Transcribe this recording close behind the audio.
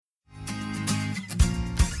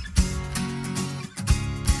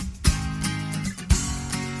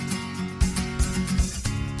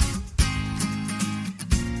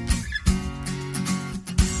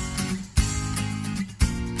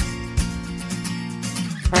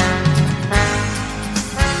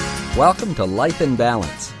Welcome to Life in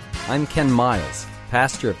Balance. I'm Ken Miles,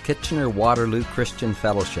 pastor of Kitchener-Waterloo Christian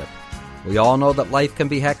Fellowship. We all know that life can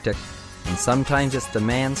be hectic, and sometimes its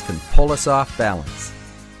demands can pull us off balance.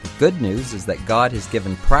 The good news is that God has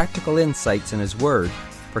given practical insights in His Word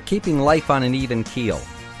for keeping life on an even keel,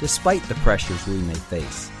 despite the pressures we may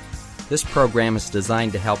face. This program is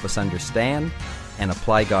designed to help us understand and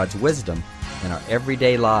apply God's wisdom in our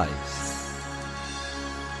everyday lives.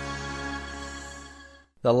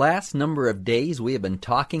 The last number of days we have been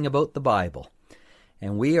talking about the Bible,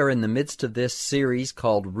 and we are in the midst of this series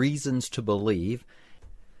called Reasons to Believe,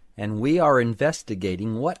 and we are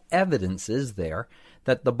investigating what evidence is there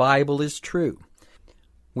that the Bible is true.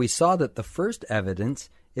 We saw that the first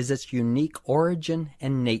evidence is its unique origin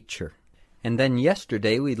and nature, and then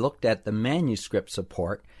yesterday we looked at the manuscript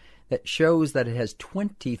support that shows that it has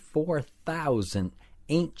 24,000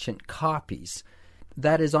 ancient copies.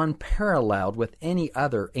 That is unparalleled with any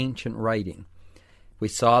other ancient writing. We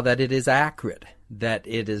saw that it is accurate, that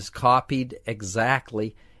it is copied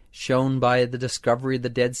exactly, shown by the discovery of the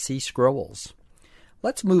Dead Sea Scrolls.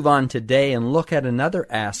 Let's move on today and look at another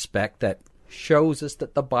aspect that shows us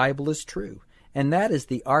that the Bible is true, and that is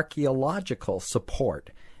the archaeological support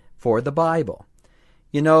for the Bible.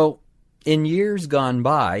 You know, in years gone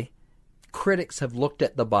by, critics have looked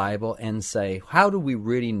at the Bible and say, how do we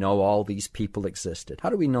really know all these people existed? How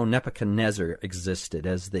do we know Nebuchadnezzar existed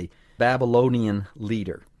as the Babylonian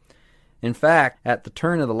leader? In fact, at the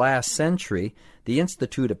turn of the last century, the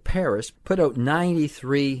Institute of Paris put out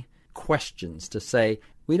 93 questions to say,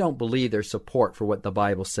 we don't believe there's support for what the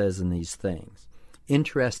Bible says in these things.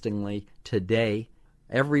 Interestingly, today,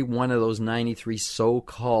 every one of those 93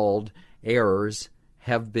 so-called errors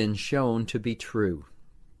have been shown to be true.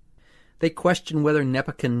 They questioned whether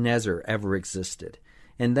Nebuchadnezzar ever existed,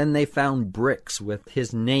 and then they found bricks with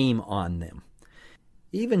his name on them.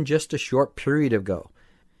 Even just a short period ago,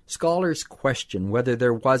 scholars questioned whether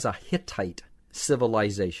there was a Hittite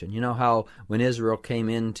civilization. You know how when Israel came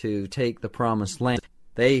in to take the Promised Land,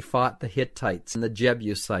 they fought the Hittites and the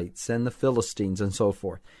Jebusites and the Philistines and so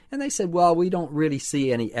forth. And they said, well, we don't really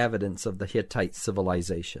see any evidence of the Hittite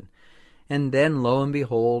civilization. And then, lo and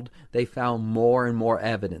behold, they found more and more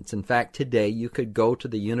evidence. In fact, today you could go to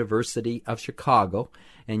the University of Chicago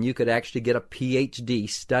and you could actually get a PhD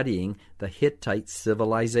studying the Hittite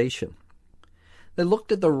civilization. They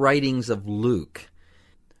looked at the writings of Luke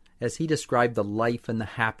as he described the life and the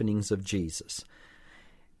happenings of Jesus.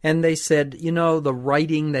 And they said, you know, the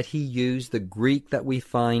writing that he used, the Greek that we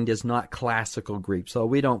find, is not classical Greek, so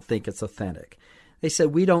we don't think it's authentic. They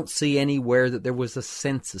said, we don't see anywhere that there was a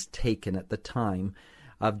census taken at the time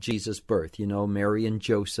of Jesus' birth. You know, Mary and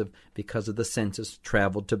Joseph, because of the census,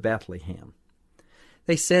 traveled to Bethlehem.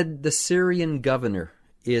 They said the Syrian governor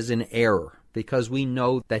is in error because we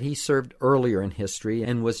know that he served earlier in history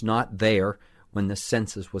and was not there when the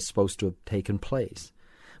census was supposed to have taken place.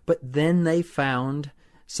 But then they found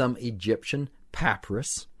some Egyptian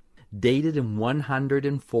papyrus dated in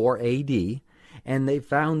 104 A.D., and they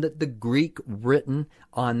found that the Greek written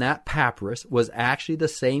on that papyrus was actually the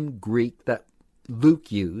same Greek that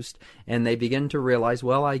Luke used, and they began to realize,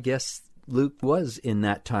 well, I guess Luke was in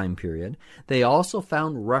that time period. They also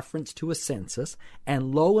found reference to a census,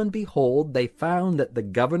 and lo and behold, they found that the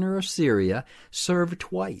governor of Syria served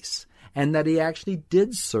twice, and that he actually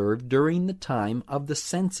did serve during the time of the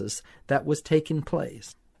census that was taking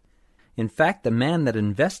place. In fact, the man that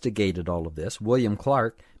investigated all of this, William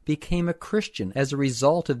Clark, became a Christian as a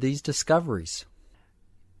result of these discoveries.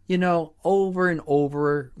 You know, over and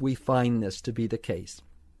over we find this to be the case.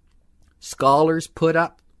 Scholars put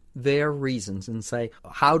up their reasons and say,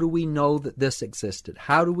 how do we know that this existed?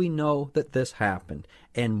 How do we know that this happened?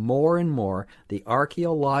 And more, the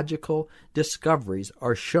archaeological discoveries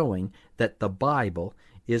are showing that the Bible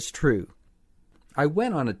is true. I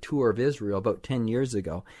went on a tour of Israel about 10 years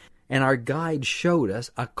ago, and our guide showed us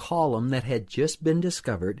a column that had just been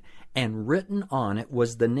discovered, and written on it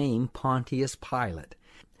was the name Pontius Pilate.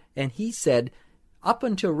 And he said, up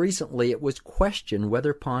until recently it was questioned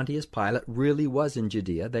whether Pontius Pilate really was in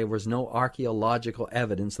Judea. There was no archaeological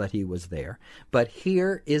evidence that he was there. But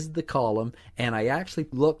here is the column, and I actually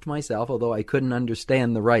looked myself, although I couldn't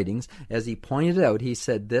understand the writings. As he pointed out, he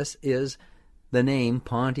said, this is the name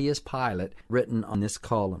Pontius Pilate written on this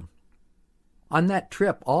column. On that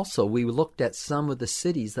trip also, we looked at some of the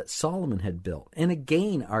cities that Solomon had built. And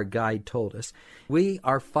again, our guide told us, we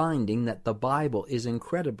are finding that the Bible is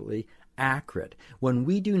incredibly accurate. When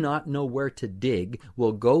we do not know where to dig,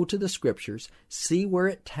 we'll go to the Scriptures, see where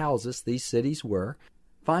it tells us these cities were,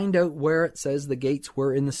 find out where it says the gates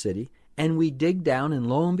were in the city, And we dig down, and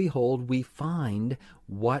lo and behold, we find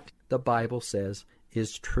what the Bible says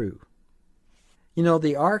is true. You know,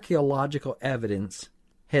 the archaeological evidence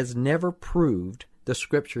has never proved the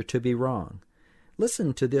Scripture to be wrong.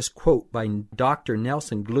 Listen to this quote by Dr.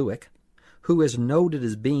 Nelson Glueck, who is noted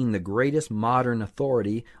as being the greatest modern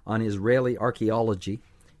authority on Israeli archaeology.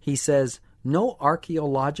 He says, "No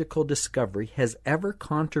archaeological discovery has ever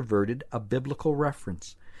controverted a biblical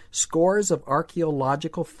reference. Scores of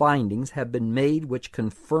archaeological findings have been made which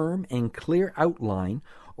confirm in clear outline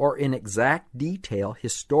or in exact detail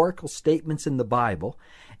historical statements in the Bible,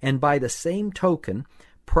 and by the same token,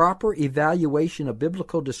 proper evaluation of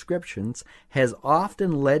biblical descriptions has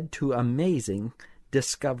often led to amazing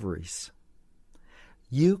discoveries."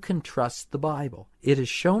 You can trust the Bible. It has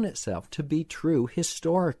shown itself to be true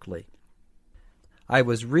historically. I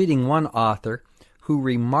was reading one author who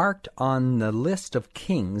remarked on the list of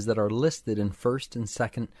kings that are listed in 1st and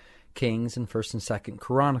 2nd Kings and 1st and 2nd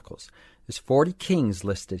Chronicles. There's 40 kings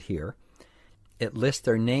listed here. It lists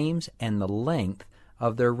their names and the length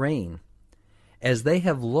of their reign. As they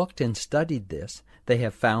have looked and studied this, they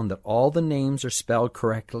have found that all the names are spelled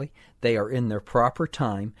correctly, they are in their proper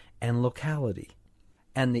time and locality.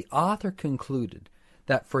 And the author concluded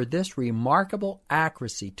that for this remarkable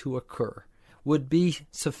accuracy to occur would be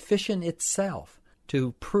sufficient itself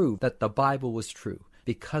to prove that the Bible was true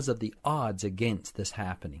because of the odds against this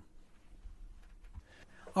happening.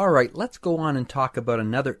 All right, let's go on and talk about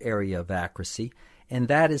another area of accuracy, and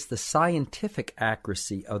that is the scientific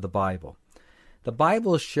accuracy of the Bible. The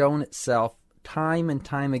Bible has shown itself time and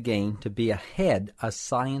time again to be ahead of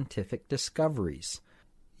scientific discoveries.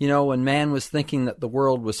 You know, when man was thinking that the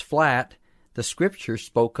world was flat, the Scripture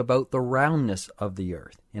spoke about the roundness of the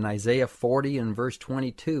earth. In Isaiah 40 and verse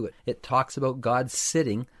 22, it talks about God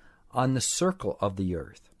sitting on the circle of the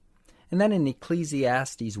earth. And then in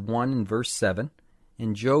Ecclesiastes 1 and verse 7,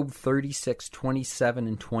 in Job 36, 27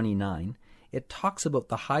 and 29, it talks about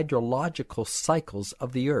the hydrological cycles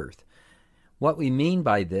of the earth. What we mean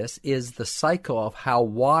by this is the cycle of how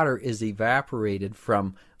water is evaporated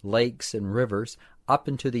from lakes and rivers up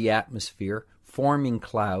into the atmosphere, forming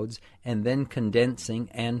clouds, and then condensing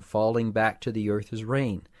and falling back to the earth as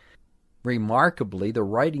rain. Remarkably, the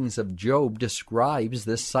writings of Job describes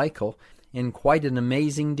this cycle in quite an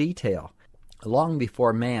amazing detail, long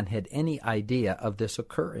before man had any idea of this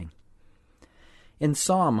occurring. In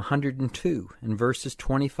Psalm 102, in verses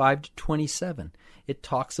 25 to 27, it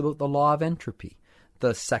talks about the law of entropy,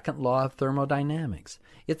 the second law of thermodynamics.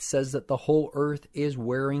 It says that the whole earth is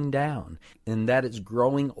wearing down and that it's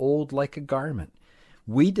growing old like a garment.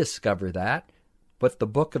 We discover that, but the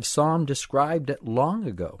book of Psalm described it long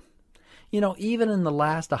ago. You know, even in the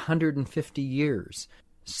last 150 years,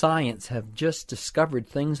 science have just discovered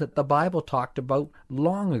things that the Bible talked about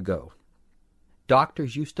long ago.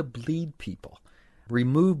 Doctors used to bleed people,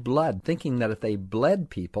 remove blood, thinking that if they bled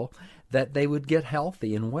people, that they would get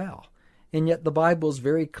healthy and well. And yet the Bible is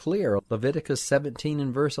very clear, Leviticus 17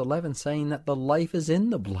 and verse 11, saying that the life is in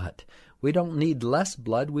the blood. We don't need less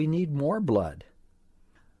blood, we need more blood.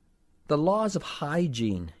 The laws of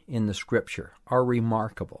hygiene in the Scripture are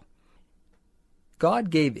remarkable.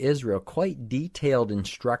 God gave Israel quite detailed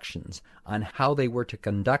instructions on how they were to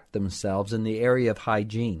conduct themselves in the area of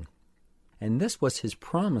hygiene. And this was his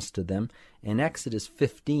promise to them in Exodus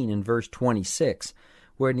 15 and verse 26,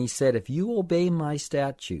 where he said, "If you obey my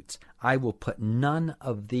statutes, I will put none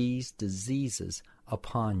of these diseases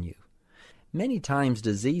upon you." Many times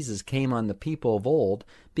diseases came on the people of old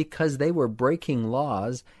because they were breaking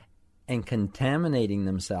laws and contaminating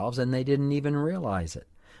themselves, and they didn't even realize it.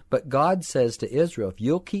 But God says to Israel, if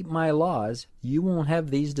you'll keep my laws, you won't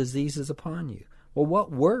have these diseases upon you. Well,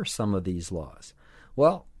 what were some of these laws?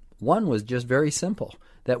 Well, one was just very simple,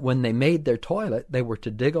 that when they made their toilet, they were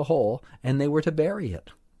to dig a hole and they were to bury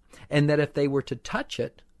it. And that if they were to touch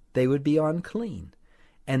it, they would be unclean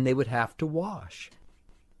and they would have to wash.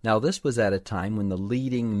 Now, this was at a time when the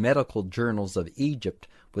leading medical journals of Egypt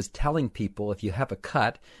was telling people if you have a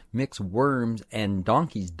cut, mix worms and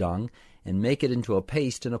donkey's dung and make it into a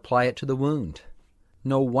paste and apply it to the wound.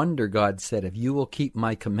 No wonder God said, if you will keep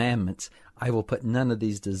my commandments, I will put none of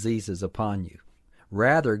these diseases upon you.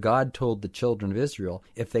 Rather, God told the children of Israel,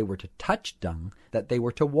 if they were to touch dung, that they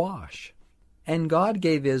were to wash. And God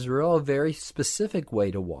gave Israel a very specific way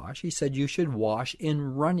to wash. He said you should wash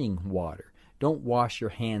in running water. Don't wash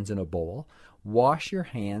your hands in a bowl. Wash your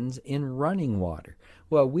hands in running water.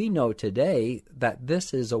 Well, we know today that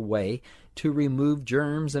this is a way to remove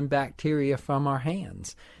germs and bacteria from our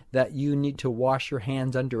hands, that you need to wash your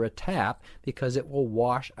hands under a tap because it will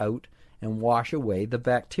wash out and wash away the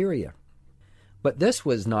bacteria. But this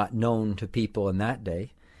was not known to people in that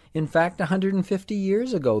day. In fact, 150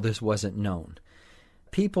 years ago, this wasn't known.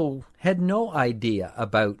 People had no idea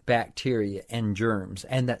about bacteria and germs,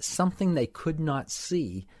 and that something they could not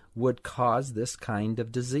see would cause this kind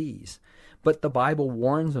of disease. But the Bible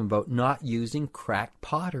warns them about not using cracked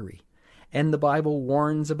pottery. And the Bible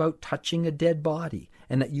warns about touching a dead body,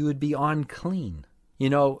 and that you would be unclean. You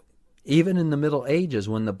know, even in the Middle Ages,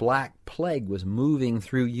 when the Black Plague was moving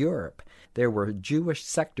through Europe, there were Jewish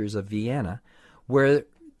sectors of Vienna where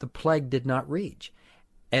the plague did not reach.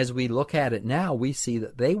 As we look at it now, we see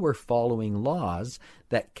that they were following laws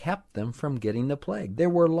that kept them from getting the plague. There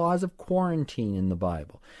were laws of quarantine in the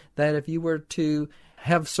Bible, that if you were to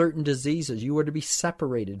have certain diseases, you were to be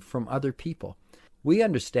separated from other people. We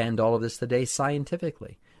understand all of this today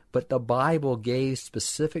scientifically, but the Bible gave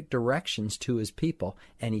specific directions to his people,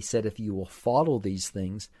 and he said, if you will follow these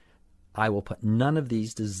things, I will put none of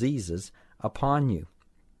these diseases upon you.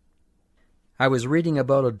 I was reading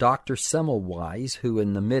about a Dr. Semmelweis who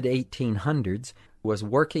in the mid-1800s was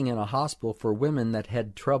working in a hospital for women that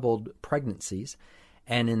had troubled pregnancies,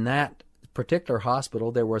 and in that particular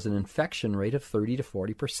hospital there was an infection rate of 30 to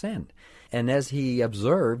 40%. And as he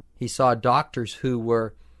observed, he saw doctors who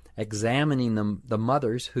were examining the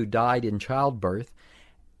mothers who died in childbirth,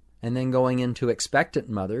 and then going into expectant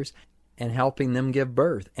mothers and helping them give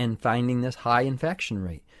birth and finding this high infection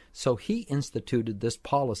rate. So he instituted this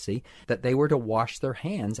policy that they were to wash their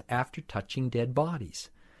hands after touching dead bodies,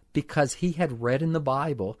 because he had read in the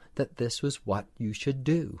Bible that this was what you should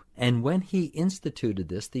do. And when he instituted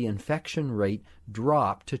this, the infection rate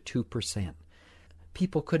dropped to 2%.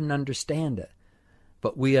 People couldn't understand it,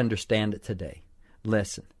 but we understand it today.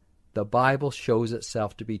 Listen, the Bible shows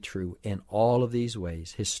itself to be true in all of these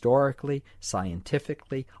ways, historically,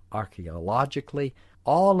 scientifically, archaeologically.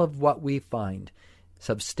 All of what we find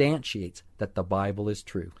substantiates that the Bible is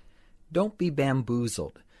true. Don't be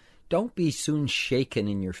bamboozled. Don't be soon shaken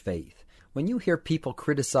in your faith. When you hear people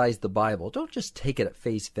criticize the Bible, don't just take it at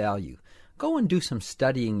face value. Go and do some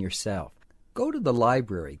studying yourself. Go to the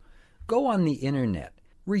library. Go on the internet.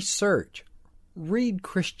 Research. Read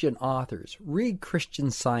Christian authors. Read Christian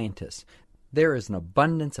scientists. There is an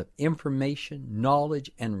abundance of information, knowledge,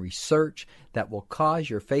 and research that will cause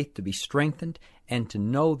your faith to be strengthened and to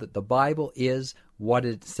know that the Bible is what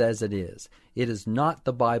it says it is. It is not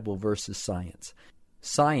the Bible versus science.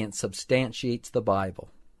 Science substantiates the Bible.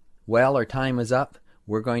 Well, our time is up.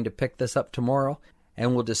 We're going to pick this up tomorrow,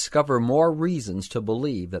 and we'll discover more reasons to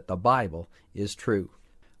believe that the Bible is true.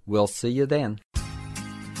 We'll see you then.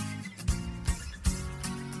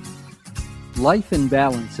 Life in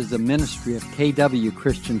Balance is a ministry of KW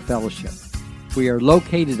Christian Fellowship. We are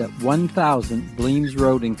located at 1000 Bleams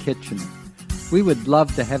Road in Kitchener. We would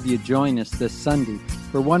love to have you join us this Sunday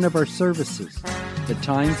for one of our services. The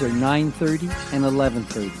times are 9:30 and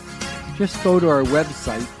 11:30. Just go to our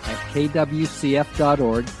website at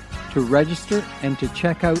kwcf.org to register and to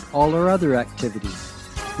check out all our other activities.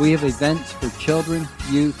 We have events for children,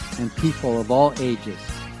 youth, and people of all ages.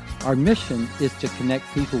 Our mission is to connect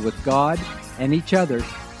people with God and each other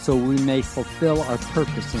so we may fulfill our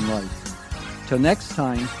purpose in life. Till next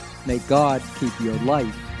time, may God keep your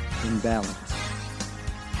life in balance.